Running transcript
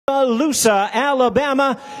Tuscaloosa,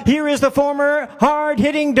 Alabama. Here is the former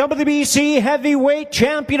hard-hitting WBC heavyweight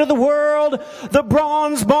champion of the world, the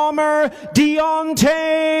Bronze Bomber,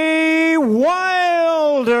 Deontay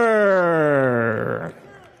Wilder.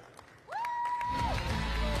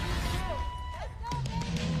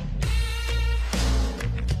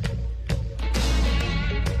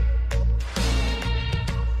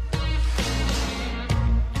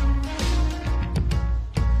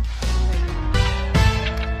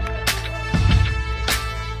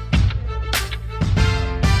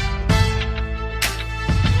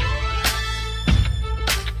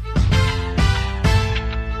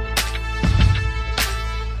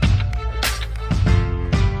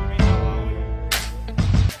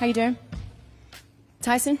 How you doing?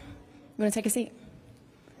 Tyson, you want to take a seat?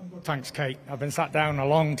 Thanks, Kate. I've been sat down a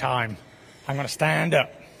long time. I'm going to stand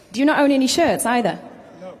up. Do you not own any shirts either?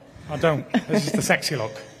 No, I don't. This is the sexy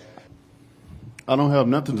look. I don't have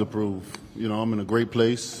nothing to prove. You know, I'm in a great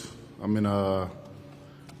place. I'm in a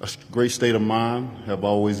great state of mind, have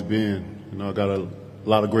always been. You know, I got a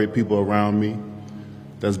lot of great people around me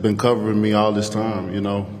that's been covering me all this time, you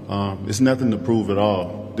know. It's nothing to prove at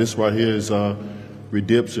all. This right here is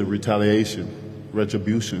redemption, retaliation,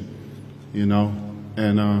 retribution, you know,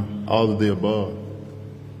 and all of the above.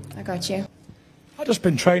 I got you. I've just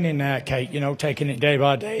been training, Kate, you know, taking it day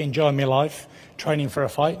by day, enjoying my life, training for a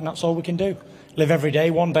fight, and that's all we can do. Live every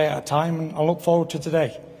day, one day at a time, and I look forward to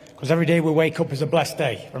today. Because every day we wake up is a blessed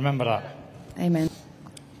day. Remember that. Amen.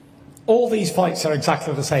 All these fights are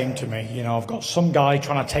exactly the same to me. You know, I've got some guy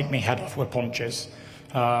trying to take me head off with punches.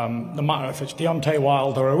 No matter if it's Deontay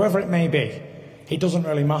Wilder or whoever it may be, it doesn't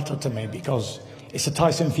really matter to me because it's a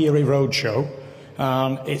Tyson Fury roadshow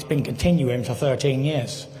and it's been continuing for 13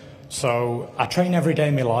 years. So I train every day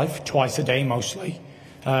in my life, twice a day mostly.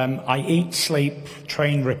 I eat, sleep,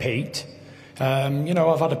 train, repeat. You know,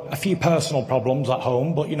 I've had a few personal problems at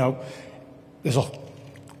home, but you know, there's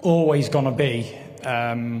always going to be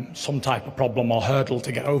some type of problem or hurdle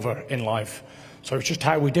to get over in life. So it's just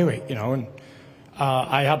how we do it, you know. And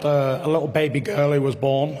I had a little baby girl who was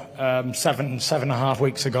born 7.5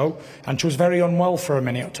 weeks ago, and she was very unwell for a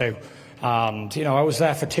minute or two. And, you know, I was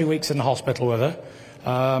there for 2 weeks in the hospital with her.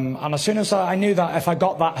 And as soon as I knew that if I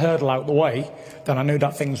got that hurdle out the way, then I knew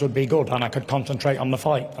that things would be good and I could concentrate on the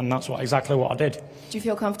fight. And that's exactly what I did. Do you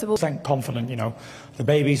feel comfortable? Confident, you know. The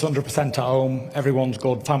baby's 100% at home, everyone's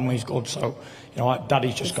good, family's good. So, you know,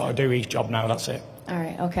 Daddy's just got to do his job now, that's it. All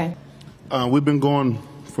right, okay. We've been going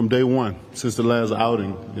from day one, since the last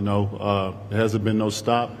outing, you know. There hasn't been no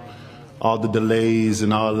stop. All the delays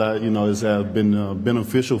and all that, you know, has been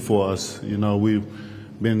beneficial for us. You know, we've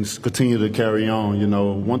been continue to carry on. You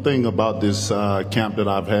know, one thing about this camp that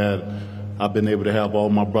I've had, I've been able to have all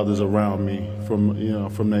my brothers around me from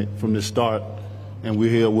the start, and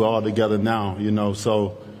we're all together now. You know,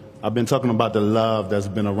 so I've been talking about the love that's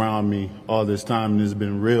been around me all this time, and it's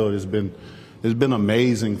been real. It's been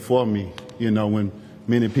amazing for me. You know, when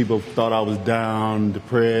many people thought I was down,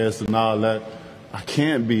 depressed, and all that, I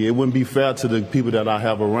can't be. It wouldn't be fair to the people that I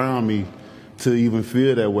have around me to even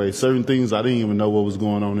feel that way. Certain things I didn't even know what was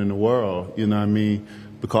going on in the world, you know what I mean,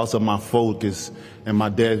 because of my focus and my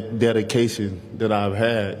dedication that I've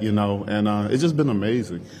had, you know, and it's just been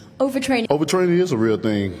amazing. Overtraining. Overtraining is a real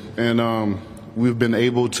thing, and we've been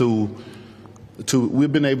able to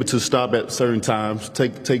stop at certain times,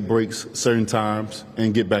 take breaks certain times,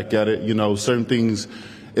 and get back at it. You know, certain things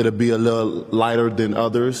it'll be a little lighter than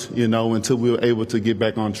others, you know, until we're able to get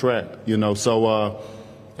back on track. You know, so.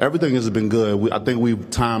 Everything has been good. I think we've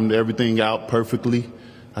timed everything out perfectly.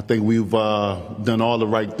 I think we've done all the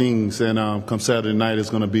right things, and come Saturday night, it's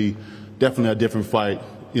going to be definitely a different fight,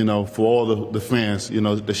 you know, for all the fans. You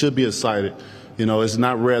know, they should be excited. You know, it's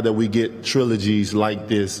not rare that we get trilogies like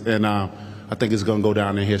this, and I think it's going to go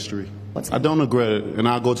down in history. I don't regret it, and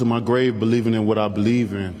I go to my grave believing in what I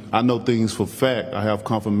believe in. I know things for fact. I have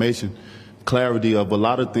confirmation, clarity of a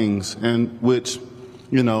lot of things, and which,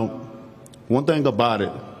 you know, one thing about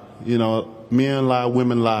it, you know, men lie,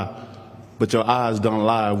 women lie, but your eyes don't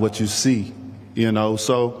lie what you see, you know.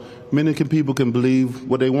 So many people can believe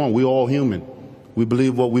what they want. We're all human. We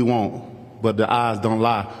believe what we want, but the eyes don't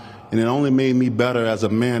lie. And it only made me better as a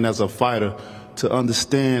man, as a fighter, to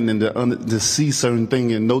understand and to see certain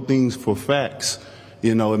things and know things for facts.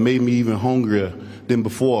 You know, it made me even hungrier than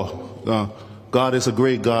before. God is a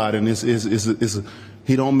great God, and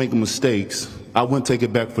He don't make mistakes. I wouldn't take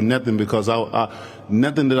it back for nothing, because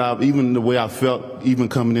nothing that even the way I felt, even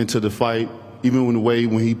coming into the fight, even when the way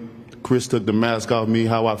when Chris took the mask off me,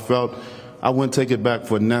 how I felt, I wouldn't take it back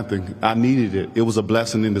for nothing. I needed it. It was a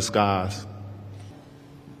blessing in disguise.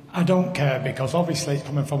 I don't care, because obviously it's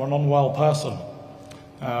coming from an unwell person.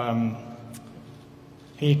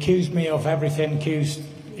 He accused me of everything, accused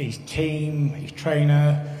his team, his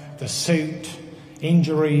trainer, the suit,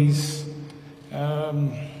 injuries. Who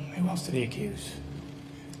else did he accuse?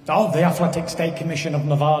 Oh, the Athletic State Commission of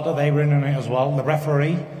Nevada, they were in on it as well, the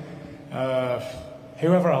referee,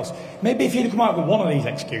 whoever else. Maybe if he'd come out with one of these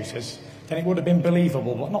excuses, then it would have been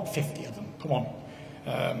believable, but not 50 of them, come on.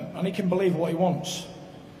 And he can believe what he wants.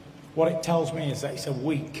 What it tells me is that he's a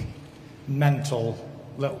weak, mental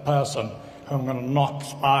little person who I'm going to knock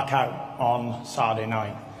spark out on Saturday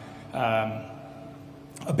night.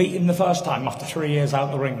 I beat him the first time after 3 years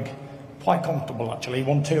out the ring. Quite comfortable, actually. He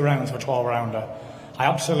won 2 rounds of a 12-rounder. I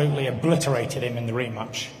absolutely obliterated him in the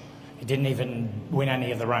rematch. He didn't even win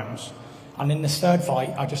any of the rounds. And in this third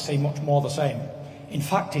fight, I just see much more the same. In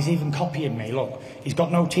fact, he's even copying me. Look, he's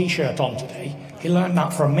got no T-shirt on today. He learned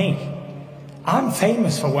that from me. I'm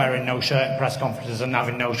famous for wearing no shirt in press conferences and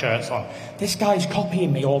having no shirts on. This guy's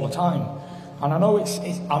copying me all the time. And I know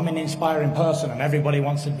I'm an inspiring person and everybody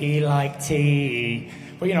wants to be like T.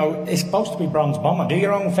 But, you know, it's supposed to be bronze bomber. Do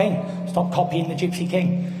your own thing. Stop copying the Gypsy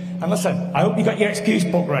King. And listen, I hope you got your excuse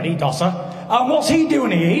book ready, Dosser. And what's he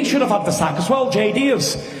doing here? He should have had the sack as well,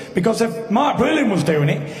 JD's. Because if Mark Brilliant was doing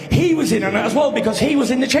it, he was in on it as well, because he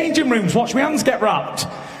was in the changing rooms. Watch my hands get wrapped.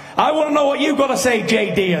 I want to know what you've got to say,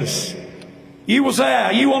 JD's. You was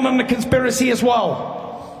there. You on the conspiracy as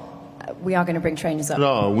well? We are going to bring trainers up.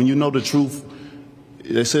 No, when you know the truth,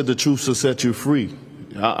 they said the truth will set you free.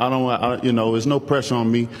 You know, there's no pressure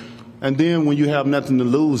on me. And then when you have nothing to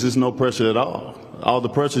lose, there's no pressure at all. All the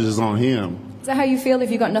pressure is on him. Is that how you feel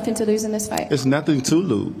if you got nothing to lose in this fight? It's nothing to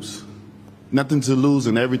lose. Nothing to lose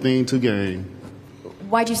and everything to gain.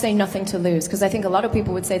 Why do you say nothing to lose? Because I think a lot of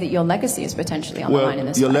people would say that your legacy is potentially on the line in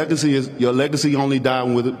this fight. Your legacy only dies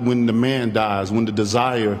when the man dies, when the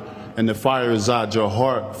desire and the fire is out your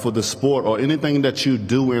heart for the sport or anything that you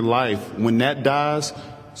do in life. When that dies,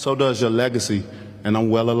 so does your legacy. And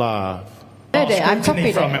I'm well alive. I'm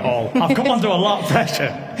copied from it all. I've come under a lot of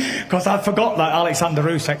pressure because I forgot that Alexander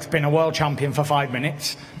Usyk's been a world champion for 5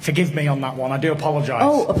 minutes. Forgive me on that one. I do apologise.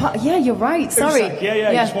 Oh, yeah, you're right. Sorry. Usyk,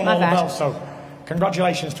 yeah, he just won all the belts. So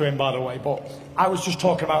congratulations to him, by the way. But I was just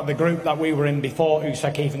talking about the group that we were in before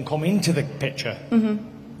Usyk even come into the picture.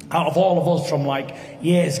 Out of all of us from like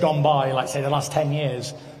years gone by, like say the last 10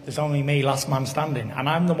 years, there's only me, last man standing. And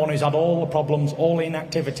I'm the one who's had all the problems, all the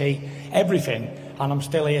inactivity, everything. And I'm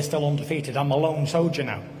still here, still undefeated. I'm a lone soldier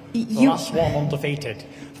now. The last one undefeated.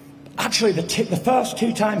 Actually, the first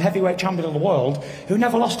 2-time heavyweight champion of the world who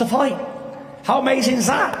never lost a fight. How amazing is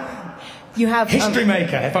that? You have history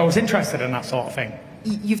maker, if I was interested in that sort of thing.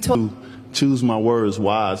 You've told... Choose my words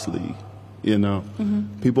wisely, you know.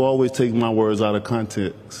 People always take my words out of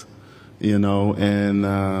context, you know, and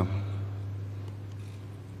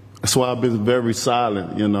that's why I've been very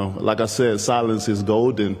silent, you know. Like I said, silence is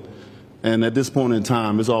golden. And at this point in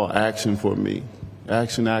time, it's all action for me.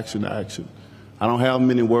 Action, action, action. I don't have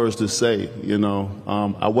many words to say, you know.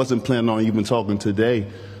 I wasn't planning on even talking today.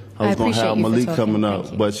 I was going to have Malik coming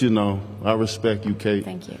up. But, you know, I respect you, Kate.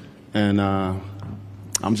 Thank you. And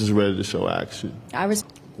I'm just ready to show action.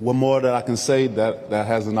 One more that I can say that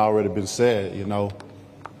hasn't already been said, you know.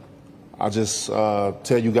 I just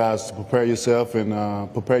tell you guys to prepare yourself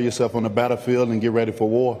and prepare yourself on the battlefield and get ready for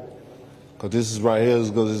war. Because this is right here is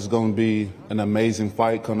going to be an amazing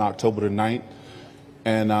fight come October the 9th.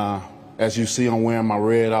 And as you see, I'm wearing my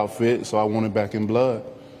red outfit, so I want it back in blood.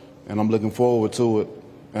 And I'm looking forward to it.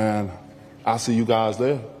 And I'll see you guys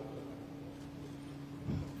there.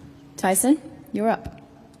 Tyson, you're up.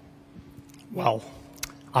 Well,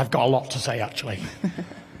 I've got a lot to say, actually.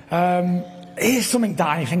 Here's something that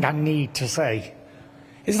I think I need to say.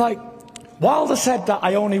 It's like, Wilder said that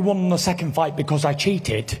I only won the second fight because I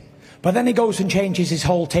cheated. But then he goes and changes his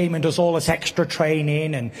whole team and does all this extra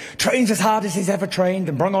training and trains as hard as he's ever trained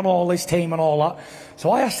and bring on all this team and all that. So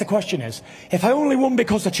I ask the question is, if I only won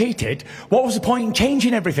because I cheated, what was the point in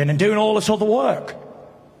changing everything and doing all this other work?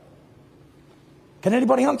 Can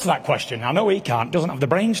anybody answer that question? I know he can't, doesn't have the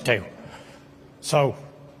brains to. So,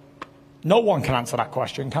 no one can answer that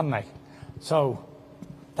question, can they? So,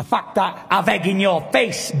 the fact that I've egg in your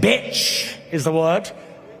face, bitch, is the word.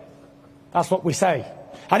 That's what we say.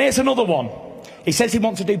 And here's another one. He says he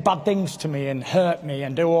wants to do bad things to me and hurt me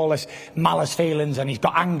and do all this malice feelings and he's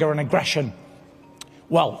got anger and aggression.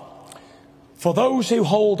 Well, for those who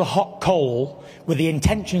hold a hot coal with the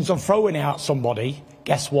intentions of throwing it at somebody,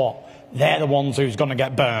 guess what? They're the ones who's going to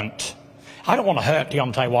get burnt. I don't want to hurt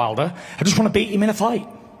Deontay Wilder. I just want to beat him in a fight.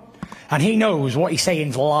 And he knows what he's saying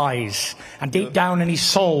is lies. And deep down in his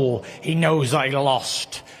soul, he knows that he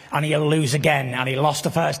lost. and he'll lose again. And he lost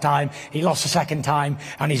the first time, he lost the second time,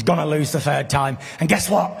 and he's going to lose the third time. And guess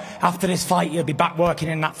what? After this fight, he'll be back working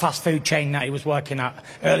in that fast food chain that he was working at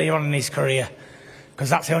earlier on in his career. Because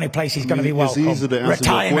that's the only place he's going to be welcome. It's easy to answer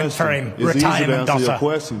retirement for him. It's retirement, easy to answer Dosser. your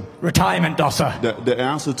question. Retirement, Dosser. The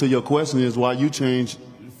answer to your question is why you changed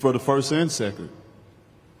for the first and second.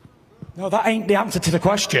 No, that ain't the answer to the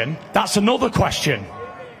question. That's another question.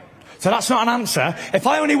 So that's not an answer. If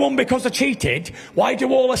I only won because I cheated, why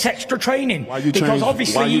do all this extra training? Because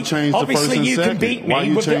obviously you can beat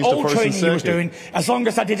me with the old training you was doing, as long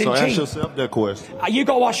as I didn't cheat. So ask yourself that question. You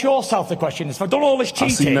got to ask yourself the question. If I've done all this cheating, I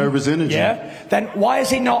see nervous energy. Yeah, then why has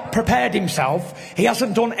he not prepared himself? He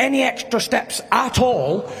hasn't done any extra steps at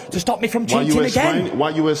all to stop me from cheating again. Why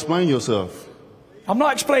you explain yourself? I'm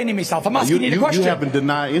not explaining myself. I'm asking you the question. You haven't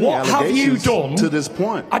denied any allegations. What have you done to this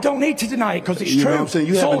point? I don't need to deny it because it's true. Know what I'm saying?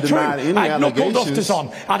 You haven't denied any I had allegations. knuckle dusters on.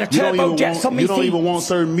 I had a turbo jets on my feet. You don't even want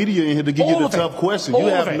certain media in here to give you the tough questions. You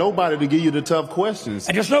have nobody to give you the tough questions.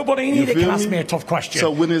 And there's nobody in here that can ask me a tough question.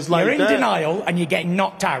 So when it's like you're in denial and you're getting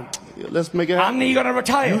knocked out. Let's make it happen. And you're going to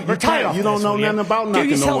retire. Retire. You don't know nothing about knocking no one out. Do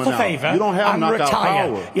yourself a favour. You don't have and knockout retire.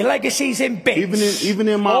 power. Your legacy's in bits. Even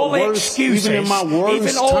in my worst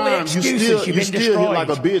times, you still hit like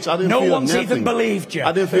a bitch. I didn't feel nothing. No one's even believed you.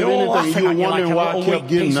 I didn't feel anything. You were wondering why I kept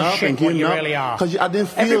getting up and getting up. Because I didn't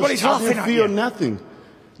feel nothing.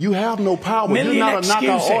 You have no power. You're not a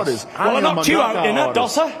knockout artist. Well, I knocked you out, didn't I,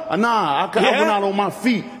 Dosser? Nah, I went out on my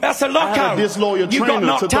feet. That's a knockout. I had a disloyal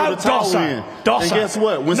trainer to throw the towel in. And guess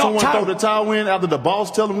what? When someone throw the towel in, after the boss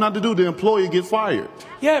tell them not to do, the employee get fired.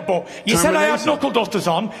 Yeah, but you said I had knuckle dusters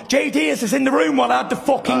on. JD is in the room while I had the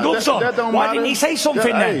fucking gloves on. Why didn't he say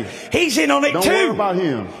something then? He's in on it too. Don't worry about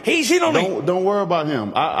him. He's in on it. Don't worry about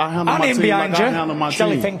him. I handle my team like I handle my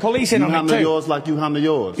team. Finkel, he's in on it too. You handle yours like you handle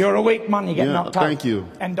yours. You're a weak man. You get knocked out. Thank you.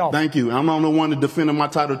 End of. Thank you. I'm not the one that defended my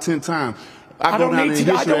title 10 times. I don't need to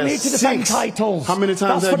defend titles. How many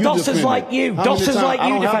times have you defended? That's for Dossers like you. Dossers like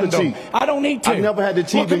you defend them. I don't need to. I've never had to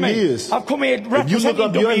cheat in years. I've come here representing If you look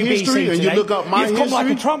up your history and you look up my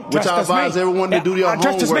history, which I advise everyone to do their homework.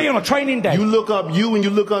 Dressed as me on a training day. You look up you and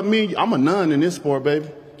you look up me. I'm a nun in this sport, baby.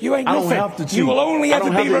 You ain't nothing. I don't have to cheat. You will only ever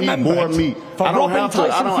be remembered for robbing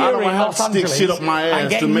Tyson Fury in Los Angeles stick shit up my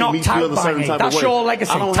ass to make me feel a certain type of way. That's your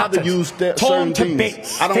legacy. I don't have to use certain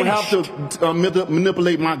things. I don't have to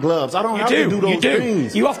manipulate my gloves. I don't have to do those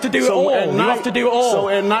things. You have to do it all. You have to do it all. So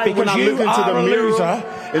at night when I look into the mirror,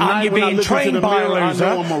 and you're being trained by a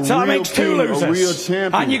loser, so that makes two losers.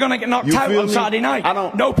 And you're going to get knocked out on Saturday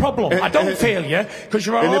night. No problem. I don't feel you because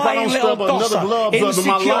you're a lying little dosser,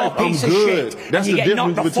 insecure piece of shit. That's the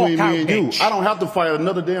difference between me and you. I don't have to fight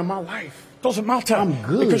another day in my life. Doesn't matter. I'm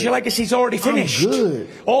good. Because your legacy's already finished. I'm good.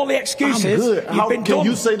 All the excuses, you've been done. Can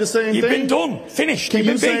you say the same thing? You've been done. Finished. Can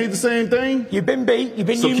you say the same thing? You've been beat, you've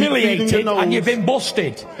been humiliated, and you've been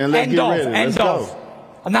busted. End of.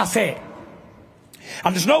 And that's it.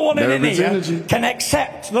 And there's no one in here can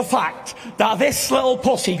accept the fact that this little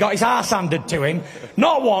pussy got his arse handed to him,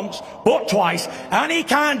 not once, but twice, and he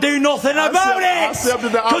can't do nothing about it!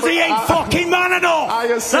 Because he ain't fucking man enough!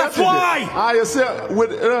 That's why! I accept,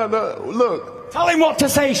 look. Tell him what to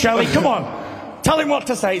say, Shelley, come on. Tell him what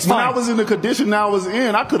to say. It's fine. When I was in the condition I was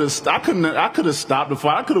in, I could have stopped the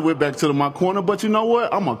fight. I could have went back to my corner. But you know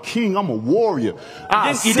what? I'm a king. I'm a warrior.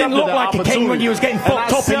 You didn't look like a king when you was getting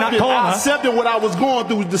fucked up in that corner. I accepted what I was going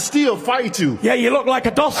through to still fight you. Yeah, you look like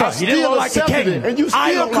a dosser. You didn't look like a king. And you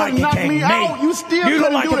still couldn't knock me out. You still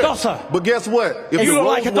couldn't like do a dosser. But guess what? If you look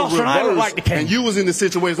like a dosser and I look like the king. And you was in the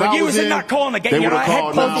situation I was in, in that corner getting your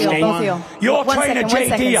head punched. Your trainer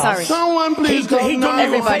JD, someone please call 911. He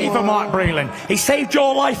done you a favour, Mark Breland. He saved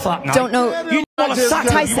your life that night. Don't know. You want to sack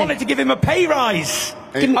him. Tyson. You wanted to give him a pay rise.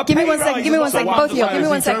 Give me 1 second. Give me 1 second. Both of you. Give me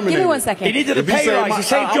 1 second. Give me 1 second. He needed a pay rise. He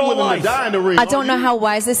saved your life. I don't know how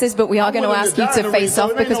wise this is, but we are going to ask you to face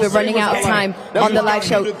off because we're running out of time on the live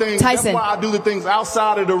show. Tyson. That's why I do the things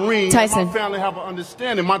outside of the ring. Tyson. My family have an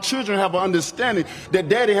understanding. My children have an understanding that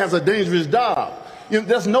daddy has a dangerous job.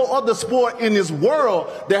 There's no other sport in this world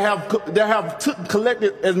that have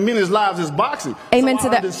collected as many lives as boxing. Amen so to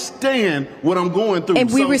that. I understand what I'm going through. And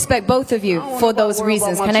we respect both of you for those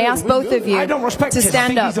reasons. Can I ask both of you to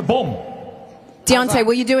stand up? He's a bum. Deontay,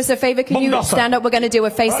 will you do us a favor? Can you stand up? We're going to do a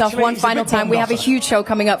face-off one final time. We have a huge show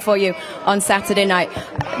coming up for you on Saturday night.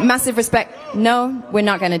 Massive respect. No, we're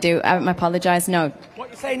not going to do. I apologize. No.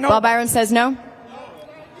 What you say? No. Bob Arum says no.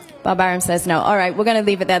 Bob Arum says no. All right, we're going to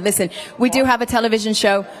leave it there. Listen, we do have a television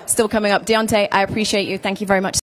show still coming up. Deontay, I appreciate you. Thank you very much.